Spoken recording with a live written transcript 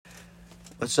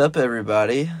What's up,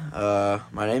 everybody?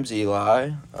 My name's Eli.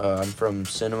 I'm from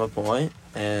Cinema Point,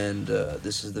 and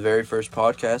this is the very first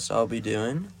podcast I'll be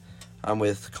doing. I'm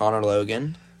with Connor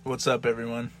Logan. What's up,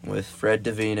 everyone? With Fred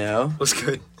Davino. What's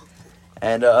good?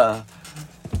 And,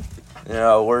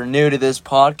 we're new to this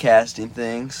podcasting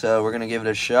thing, so we're going to give it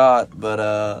a shot,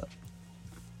 but,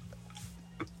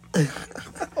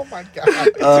 Oh my god.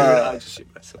 Dude, I just shit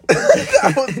myself.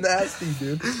 That was nasty,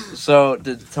 dude. So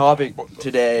the topic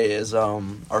today is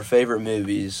our favorite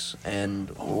movies and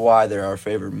why they're our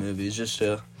favorite movies, just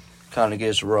to kind of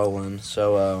get us rolling.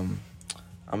 So I'm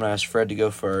gonna ask Fred to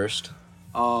go first.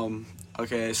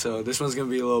 Okay, so this one's gonna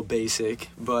be a little basic,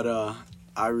 but I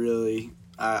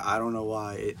don't know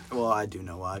why. I do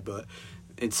know why, but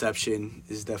Inception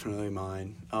is definitely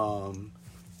mine.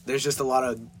 There's just a lot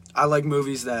of I like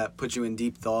movies that put you in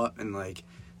deep thought, and like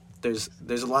there's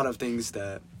a lot of things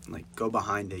that like go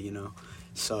behind it, you know.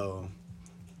 So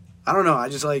I don't know. I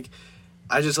just like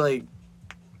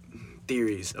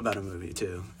theories about a movie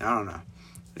too. I don't know.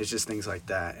 It's just things like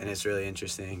that, and it's really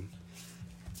interesting.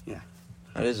 Yeah.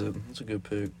 That's a good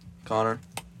pick, Connor.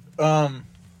 I'd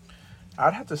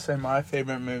have to say my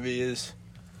favorite movie is,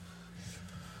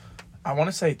 I want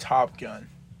to say Top Gun,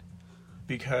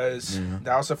 because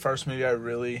that was the first movie I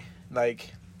really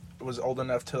was old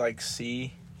enough to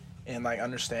see and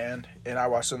understand, and I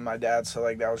watched it with my dad, so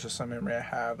that was just some memory I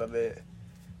have of it.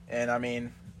 And I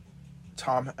mean,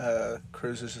 Tom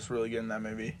Cruise is just really good in that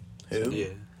movie. Who?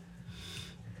 Yeah.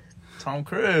 Tom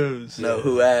Cruise. No,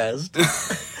 who asked?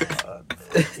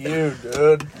 You,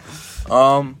 dude.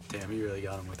 Damn, you really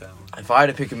got him with that one. If I had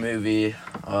to pick a movie,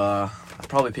 I'd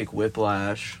probably pick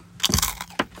Whiplash.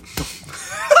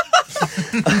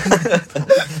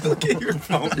 Look at your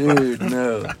phone. Dude,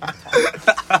 no.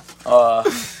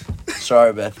 Sorry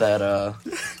about that.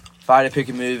 If I had to pick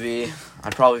a movie,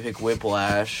 I'd probably pick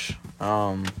Whiplash.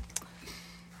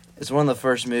 It's one of the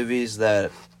first movies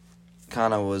that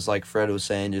kind of was, like Fred was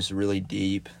saying, just really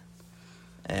deep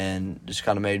and just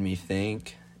kind of made me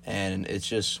think. And it's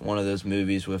just one of those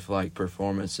movies with,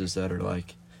 performances that are,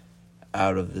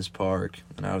 out of this park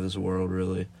and out of this world,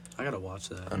 really. I gotta watch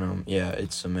that. And, yeah,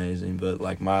 it's amazing.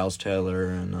 But, Miles Teller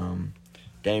and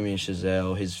Damien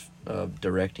Chazelle, his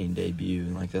directing debut,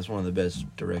 and, that's one of the best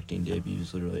directing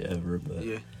debuts literally ever. But,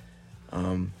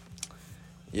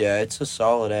 yeah, it's a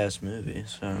solid-ass movie.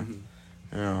 So,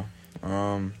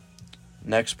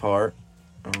 next part,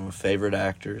 favorite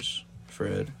actors,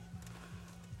 Fred.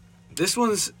 This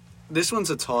one's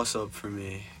a toss-up for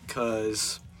me,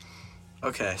 because,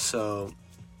 okay, so,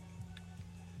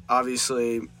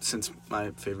 obviously, since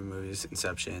my favorite movie is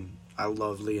Inception, I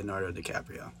love Leonardo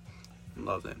DiCaprio.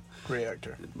 Love him. Great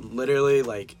actor. Literally,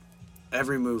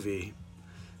 every movie,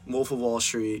 Wolf of Wall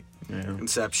Street,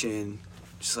 Inception,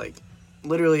 just,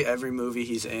 literally every movie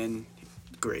he's in,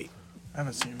 great. I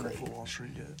haven't seen Wolf of Wall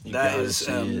Street yet. That is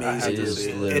an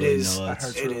amazing movie. It is.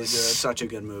 It is such a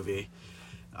good movie.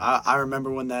 I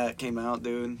remember when that came out,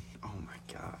 dude. Oh my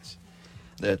gosh.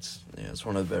 It's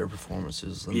one of the better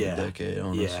performances in the decade,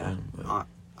 honestly. Yeah.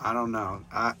 I don't know.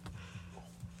 I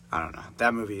don't know.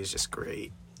 That movie is just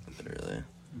great. Literally.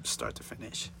 Start to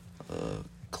finish.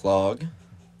 Clog.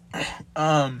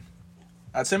 I'd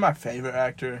say my favorite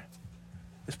actor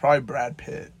is probably Brad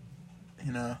Pitt.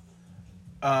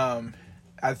 I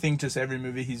think just every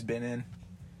movie he's been in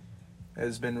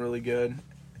has been really good.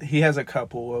 He has a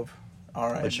couple of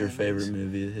alright. What's your favorite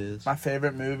movie of his? My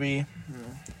favorite movie,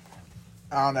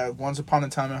 I don't know. Once Upon a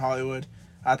Time in Hollywood.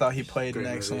 I thought he played an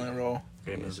excellent role.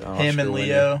 Him and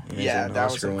Leo. Yeah,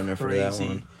 that was a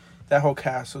crazy. That whole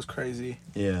cast was crazy.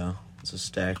 Yeah, it's a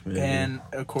stacked movie. And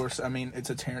of course, I mean, it's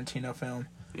a Tarantino film.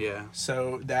 Yeah.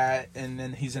 So that, and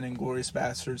then he's in Inglourious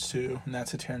Basterds too, and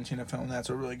that's a Tarantino film. That's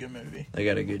a really good movie. They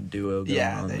got a good duo going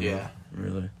on. They do.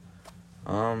 Really.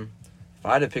 If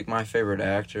I had to pick my favorite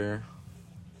actor,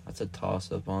 that's a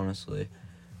toss-up, honestly.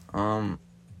 I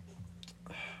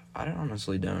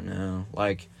honestly don't know.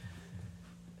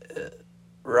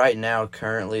 Right now,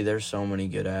 currently, there's so many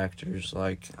good actors.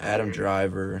 Adam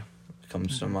Driver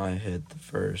comes to my head the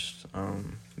first.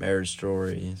 Marriage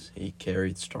Story, he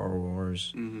carried Star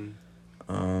Wars.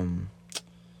 Michael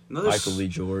B.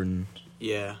 Jordan.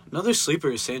 Yeah, another sleeper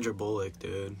is Sandra Bullock,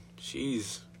 dude.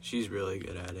 She's really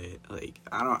good at it.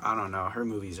 I don't know. Her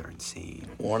movies are insane.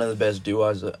 One of the best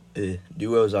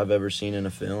duos I've ever seen in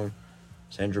a film.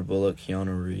 Sandra Bullock,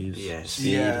 Keanu Reeves. Yes.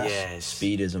 Speed. Yes.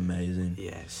 Speed is amazing.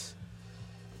 Yes.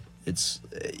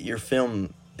 Your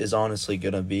film is honestly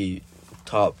gonna be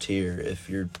top tier if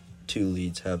your two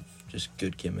leads have just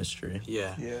good chemistry.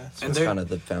 Yeah. Yeah. And It's kind of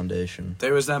the foundation.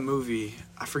 There was that movie.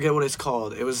 I forget what it's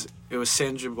called. It was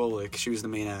Sandra Bullock. She was the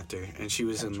main actor, and she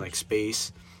was in like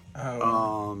space.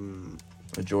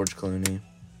 With George Clooney.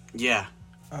 Yeah.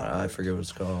 I forget what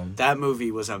it's called. That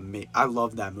movie was amazing. I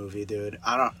love that movie, dude.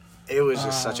 It was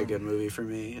just such a good movie for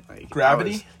me. Like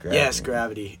Gravity? Yes,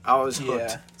 Gravity. I was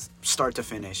hooked, start to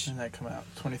finish. Didn't that come out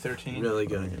 2013? Really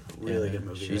good, really good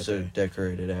movie. She's a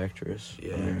decorated actress.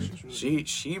 Yeah, really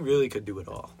she really could do it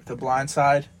all. The Blind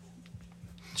Side.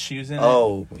 She was in it.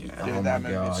 Oh, Dude, oh that my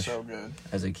movie is gosh! so good.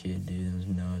 As a kid, dude, it was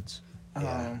nuts.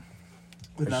 Yeah.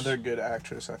 Another good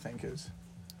actress, I think, is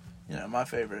my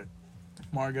favorite,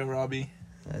 Margot Robbie.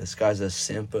 This guy's a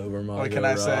simp over Margot What can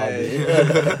I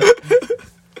say?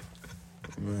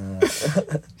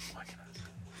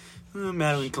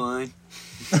 Madeline Klein.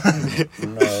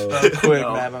 No. Quit,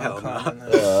 No, Madeline hell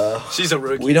Klein. She's a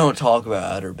rookie. We don't talk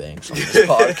about Outer Banks on this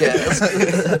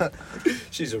podcast.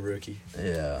 She's a rookie.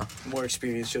 Yeah. More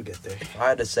experience, she'll get there. If I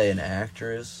had to say an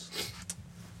actress,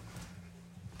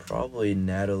 probably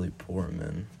Natalie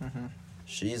Portman. Mm-hmm.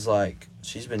 She's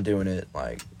been doing it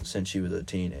like since she was a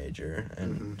teenager,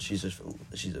 and she's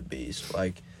a beast.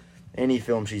 Like any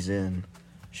film she's in,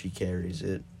 she carries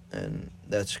it, and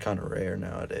that's kind of rare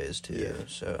nowadays too. Yeah.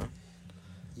 So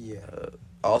Yeah.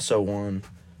 also one,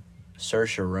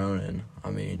 Saoirse Ronan. I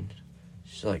mean,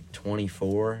 she's like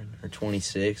 24 or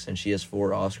 26, and she has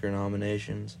 4 Oscar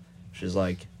nominations, which is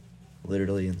like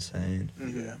literally insane.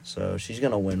 Yeah. So she's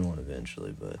gonna win one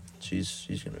eventually, but she's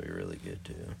gonna be really good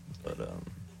too. But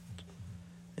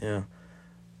yeah.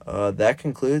 That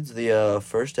concludes the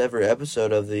first ever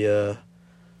episode of the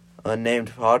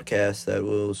unnamed podcast that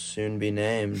will soon be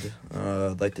named.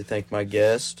 I'd like to thank my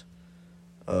guest.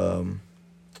 I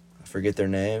forget their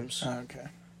names, Okay.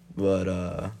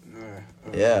 but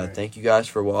yeah, thank you guys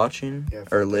for watching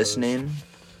or listening.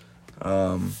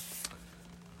 Yeah.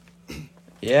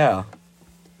 Yeah.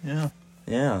 Yeah.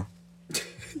 Yeah.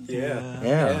 Yeah.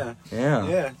 Yeah.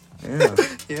 Yeah. Yeah.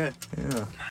 Yeah. Yeah.